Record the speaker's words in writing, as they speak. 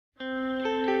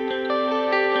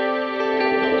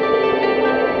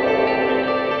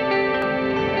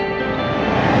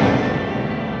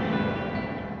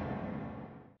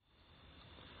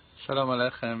Shalom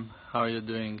Aleichem, how are you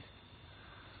doing?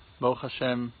 Baruch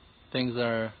Hashem, things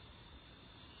are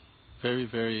very,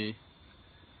 very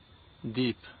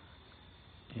deep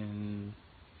in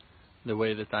the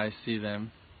way that I see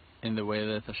them, in the way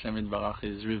that Hashem Yitbarach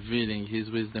is revealing His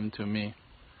wisdom to me.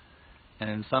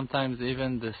 And sometimes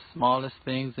even the smallest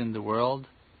things in the world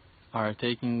are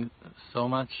taking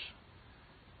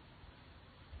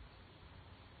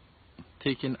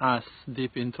us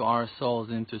deep into our souls,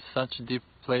 into such deep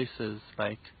places,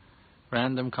 like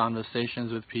random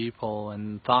conversations with people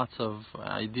and thoughts of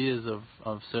ideas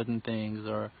of certain things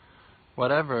or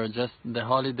whatever, just the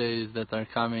holidays that are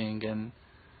coming, and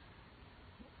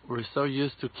we're so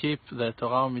used to keep the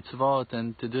Torah mitzvot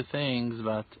and to do things,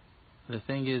 but the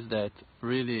thing is that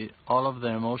really all of the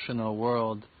emotional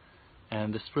world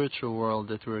and the spiritual world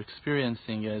that we're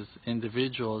experiencing as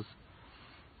individuals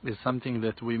is something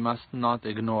that we must not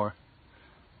ignore.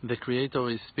 The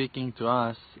Creator is speaking to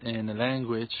us in a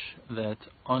language that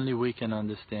only we can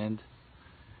understand,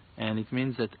 and it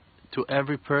means that to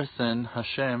every person,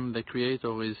 Hashem, the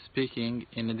Creator, is speaking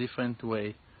in a different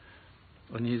way,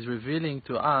 and He's revealing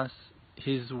to us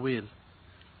His will.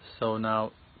 So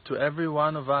now, to every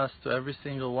one of us, to every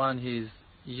single one, He's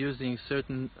using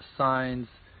certain signs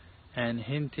and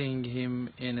hinting Him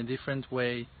in a different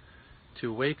way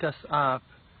to wake us up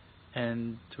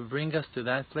and to bring us to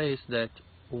that place that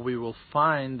we will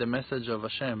find the message of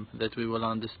Hashem, that we will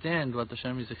understand what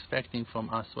Hashem is expecting from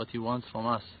us, what He wants from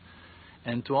us.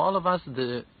 And to all of us,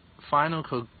 the final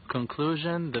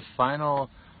conclusion, the final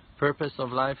purpose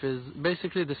of life is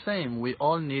basically the same. We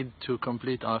all need to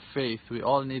complete our faith. We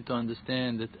all need to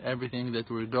understand that everything that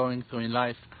we're going through in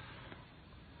life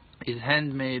is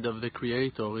handmade of the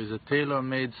Creator, is a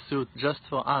tailor-made suit just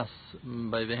for us,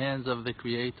 by the hands of the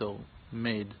Creator,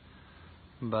 made.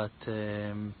 But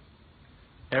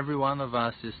every one of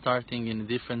us is starting in a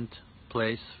different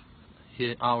place.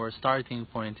 Our starting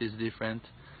point is different,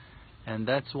 and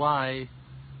that's why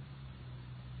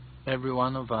every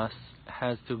one of us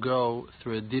has to go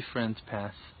through a different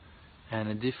path and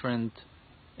a different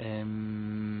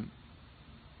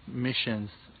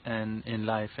missions and in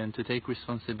life, and to take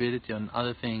responsibility on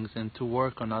other things and to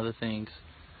work on other things.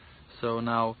 So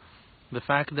now, the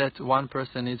fact that one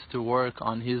person needs to work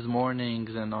on his mornings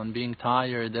and on being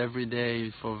tired every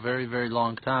day for a very, very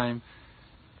long time,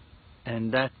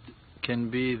 and that can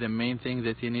be the main thing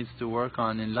that he needs to work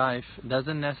on in life,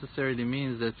 doesn't necessarily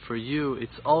mean that for you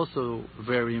it's also a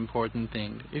very important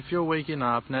thing. If you're waking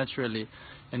up naturally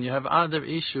and you have other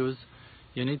issues,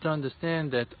 you need to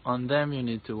understand that on them you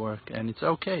need to work, and it's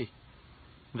okay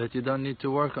that you don't need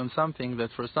to work on something that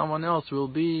for someone else will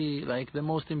be like the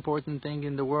most important thing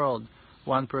in the world.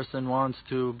 One person wants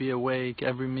to be awake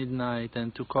every midnight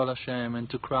and to call Hashem and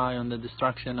to cry on the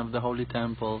destruction of the Holy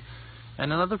Temple.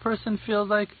 And another person feels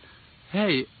like,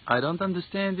 hey, I don't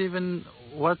understand even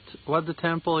what the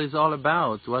temple is all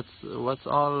about. What's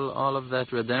all of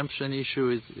that redemption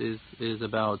issue is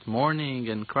about, mourning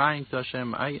and crying to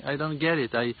Hashem. I don't get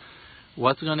it.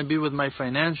 What's going to be with my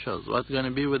financials? What's going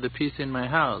to be with the peace in my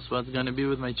house? What's going to be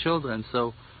with my children?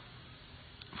 So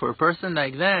for a person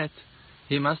like that,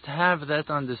 he must have that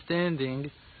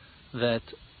understanding that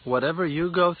whatever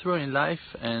you go through in life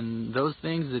and those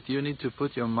things that you need to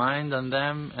put your mind on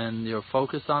them and your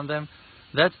focus on them,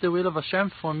 that's the will of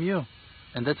Hashem from you.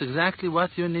 And that's exactly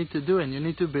what you need to do. And you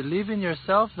need to believe in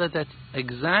yourself that that's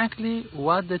exactly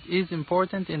what that is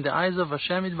important in the eyes of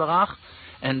Hashem Yitbarach,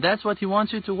 and that's what He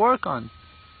wants you to work on.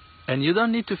 And you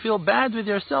don't need to feel bad with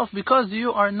yourself because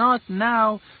you are not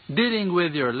now dealing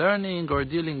with your learning or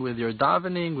dealing with your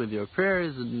davening, with your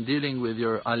prayers, and dealing with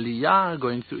your aliyah,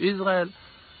 going to Israel.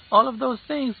 All of those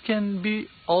things can be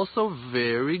also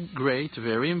very great,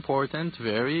 very important,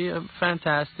 very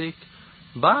fantastic,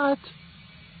 but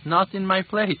not in my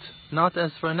plate, not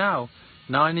as for now.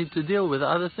 Now I need to deal with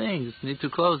other things, need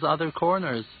to close other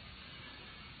corners.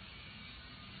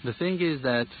 The thing is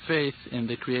that faith in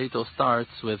the Creator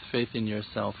starts with faith in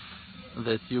yourself,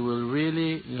 that you will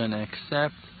really going to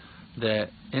accept the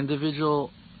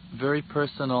individual, very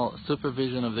personal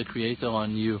supervision of the Creator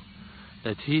on you,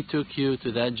 that He took you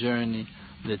to that journey,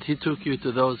 that He took you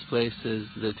to those places,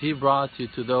 that He brought you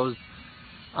to those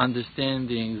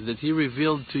understandings, that He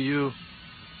revealed to you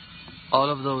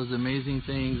all of those amazing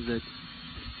things that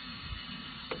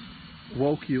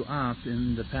woke you up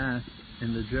in the past,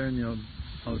 in the journey of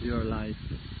your life.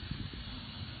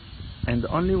 And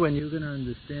only when you're going to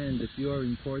understand that you are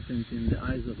important in the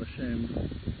eyes of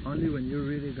Hashem, only when you're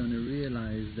really going to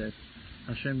realize that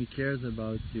Hashem cares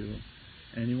about you,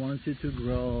 and He wants you to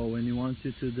grow, and He wants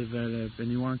you to develop, and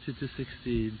He wants you to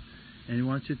succeed, and He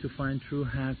wants you to find true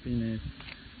happiness,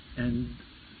 And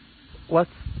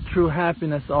what's true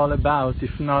happiness all about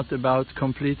if not about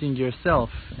completing yourself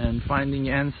and finding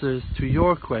answers to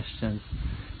your questions?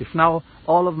 If now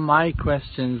all of my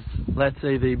questions, let's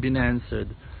say they've been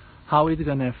answered, how is it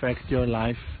going to affect your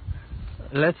life?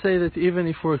 Let's say that even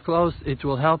if we're close, it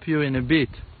will help you in a bit.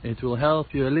 It will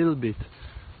help you a little bit.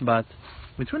 But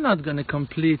we're not going to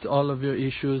complete all of your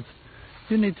issues.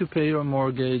 You need to pay your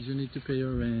mortgage, you need to pay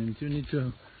your rent, you need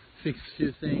to fix a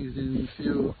few things in a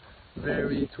few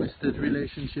very twisted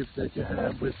relationships that you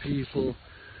have with people,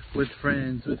 with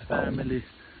friends, with family.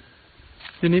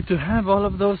 You need to have all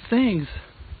of those things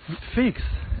fixed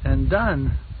and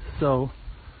done. So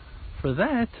for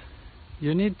that,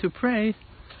 you need to pray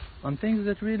on things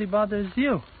that really bothers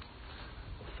you.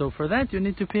 So for that, you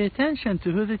need to pay attention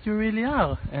to who that you really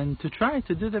are and to try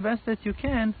to do the best that you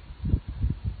can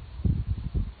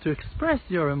to express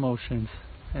your emotions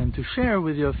and to share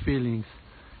with your feelings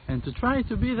and to try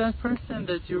to be that person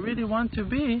that you really want to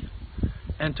be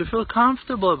and to feel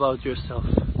comfortable about yourself.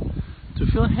 To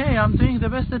feel, hey, I'm doing the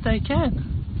best that I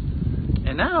can.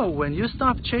 And now when you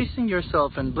stop chasing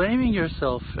yourself and blaming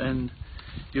yourself and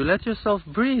you let yourself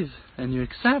breathe and you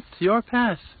accept your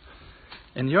path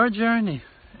and your journey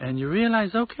and you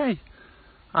realize, okay,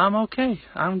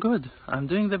 I'm good, I'm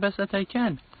doing the best that I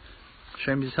can.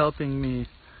 Hashem is helping me.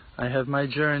 I have my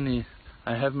journey,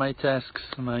 I have my tasks,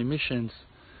 my missions,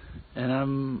 and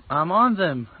I'm on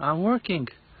them, I'm working.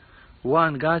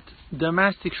 One got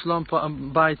domestic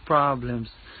shlom bite problems.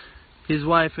 His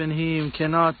wife and him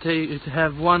cannot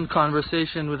have one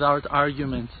conversation without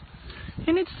arguments.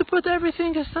 He needs to put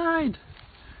everything aside.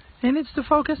 He needs to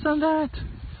focus on that.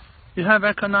 You have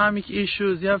economic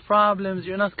issues, you have problems,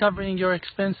 you're not covering your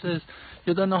expenses,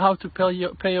 you don't know how to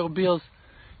pay your bills.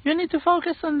 You need to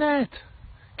focus on that.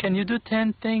 Can you do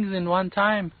 10 things in one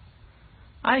time?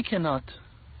 I cannot.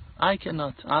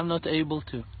 I'm not able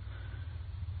to.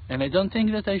 And I don't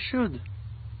think that I should.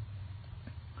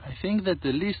 I think that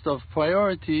the list of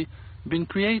priority been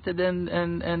created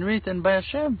and written by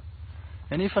Hashem.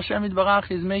 And if Hashem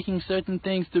Yitbarach is making certain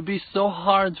things to be so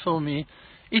hard for me,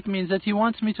 it means that He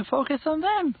wants me to focus on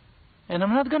them. And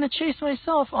I'm not going to chase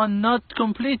myself on not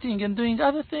completing and doing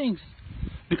other things.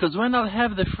 Because when I'll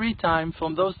have the free time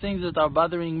from those things that are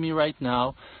bothering me right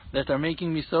now, that are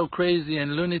making me so crazy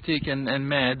and lunatic and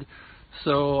mad,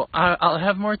 so I'll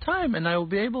have more time and I will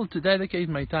be able to dedicate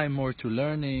my time more to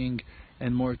learning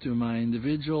and more to my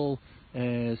individual,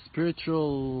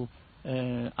 spiritual,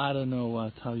 I don't know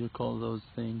how you call those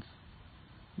things,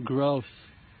 growth.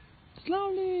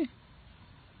 Slowly,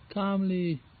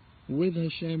 calmly, with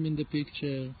Hashem in the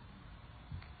picture,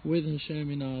 with Hashem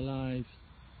in our lives,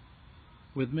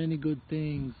 with many good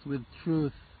things, with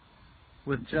truth,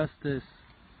 with justice.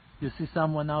 You see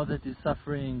someone now that is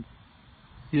suffering.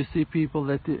 You see people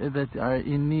that are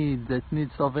in need, that need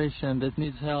salvation, that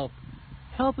needs help.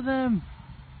 Help them.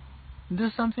 Do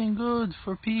something good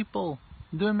for people.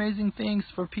 Do amazing things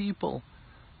for people.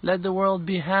 Let the world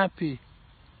be happy.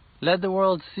 Let the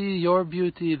world see your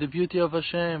beauty, the beauty of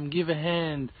Hashem. Give a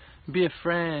hand. Be a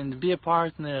friend. Be a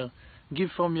partner. Give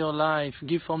from your life,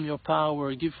 give from your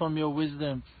power, give from your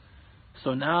wisdom.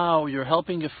 So now you're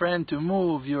helping a friend to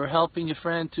move, you're helping a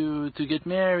friend to get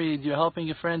married, you're helping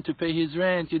a friend to pay his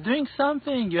rent, you're doing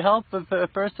something. You help a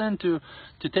person to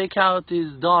take out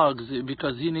his dogs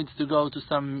because he needs to go to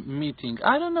some meeting.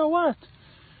 I don't know what.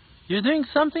 You're doing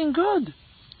something good.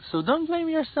 So don't blame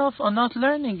yourself on not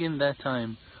learning in that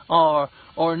time or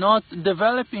not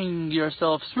developing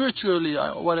yourself spiritually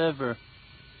or whatever.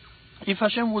 If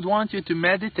Hashem would want you to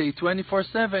meditate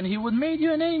 24/7, He would make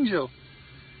you an angel.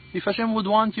 If Hashem would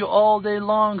want you all day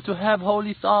long to have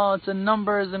holy thoughts and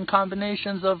numbers and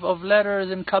combinations of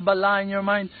letters and Kabbalah in your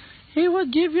mind, He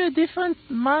would give you a different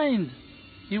mind.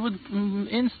 He would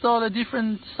install a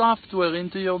different software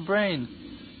into your brain.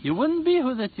 You wouldn't be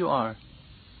who that you are.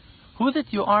 Who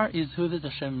that you are is who that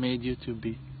Hashem made you to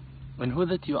be. And who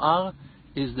that you are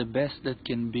is the best that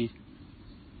can be.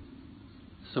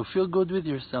 So feel good with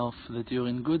yourself that you're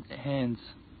in good hands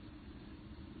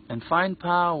and find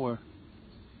power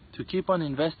to keep on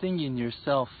investing in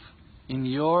yourself, in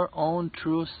your own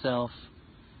true self,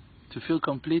 to feel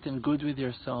complete and good with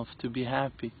yourself, to be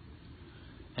happy.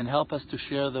 And help us to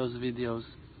share those videos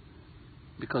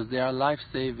because they are life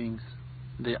savings.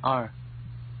 They are.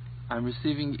 I'm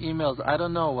receiving emails. I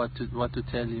don't know what to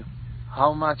tell you.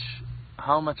 How much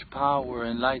power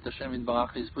and light Hashem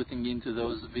Yitbarach is putting into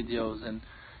those videos and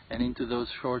into those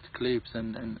short clips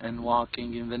and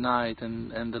walking in the night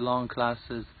and the long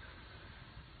classes.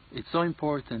 It's so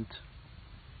important.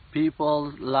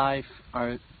 People's life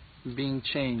are being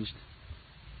changed.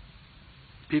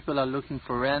 People are looking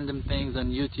for random things on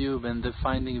YouTube and they're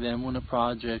finding the Emunah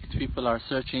project. People are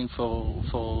searching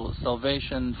for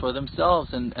salvation for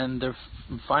themselves, and they're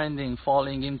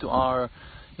falling into our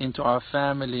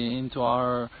family, into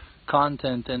our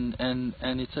content, and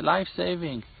it's a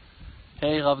life-saving.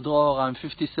 Hey Rav Dror, I'm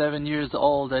 57 years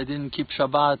old. I didn't keep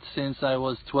Shabbat since I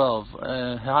was 12.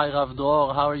 Hi Rav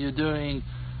Dror, how are you doing?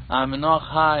 I'm in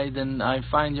Haid and I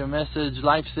find your message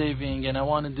life-saving, and I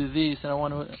want to do this, and I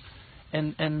want to...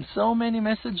 And so many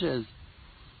messages.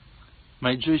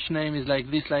 My Jewish name is like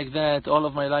this, like that. All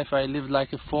of my life I lived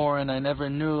like a foreign. I never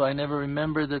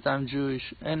remembered that I'm Jewish.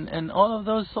 And all of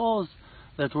those souls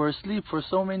that were asleep for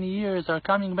so many years are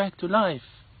coming back to life.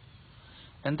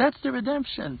 And that's the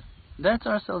redemption. That's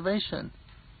our salvation.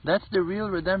 That's the real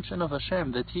redemption of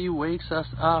Hashem, that He wakes us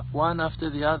up one after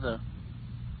the other.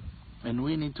 And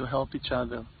we need to help each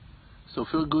other. So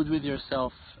feel good with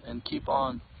yourself and keep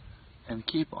on. And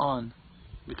keep on.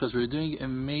 Because we're doing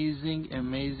amazing,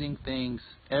 amazing things.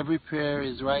 Every prayer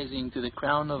is rising to the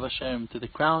crown of Hashem, to the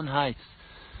crown heights,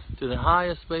 to the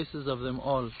highest places of them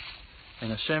all.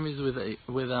 And Hashem is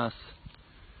with us.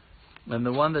 And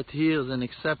the one that hears and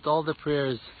accepts all the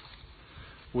prayers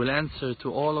will answer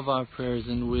to all of our prayers,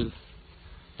 and will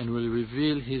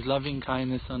reveal His loving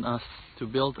kindness on us, to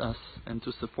build us and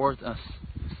to support us.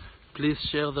 Please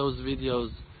share those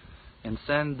videos and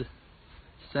send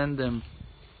them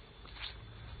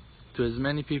to as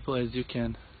many people as you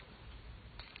can.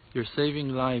 You're saving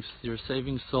lives, you're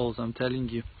saving souls, I'm telling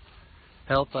you.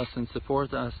 Help us and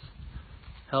support us.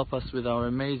 Help us with our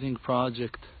amazing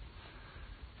project.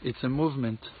 It's a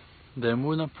movement. The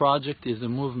Emunah project is a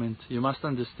movement. You must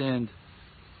understand,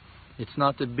 it's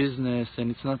not a business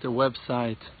and it's not a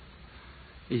website.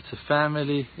 It's a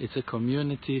family, it's a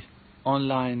community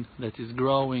online that is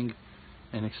growing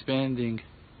and expanding.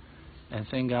 And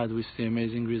thank God we see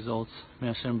amazing results. May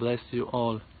Hashem bless you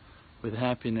all with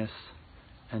happiness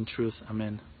and truth.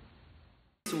 Amen.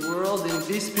 In this world, in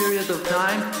this period of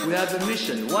time, we have a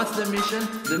mission. What's the mission?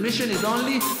 The mission is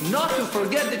only not to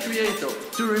forget the Creator,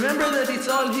 to remember that it's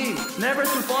all He, never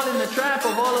to fall in the trap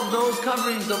of all of those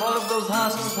coverings, of all of those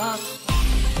husks.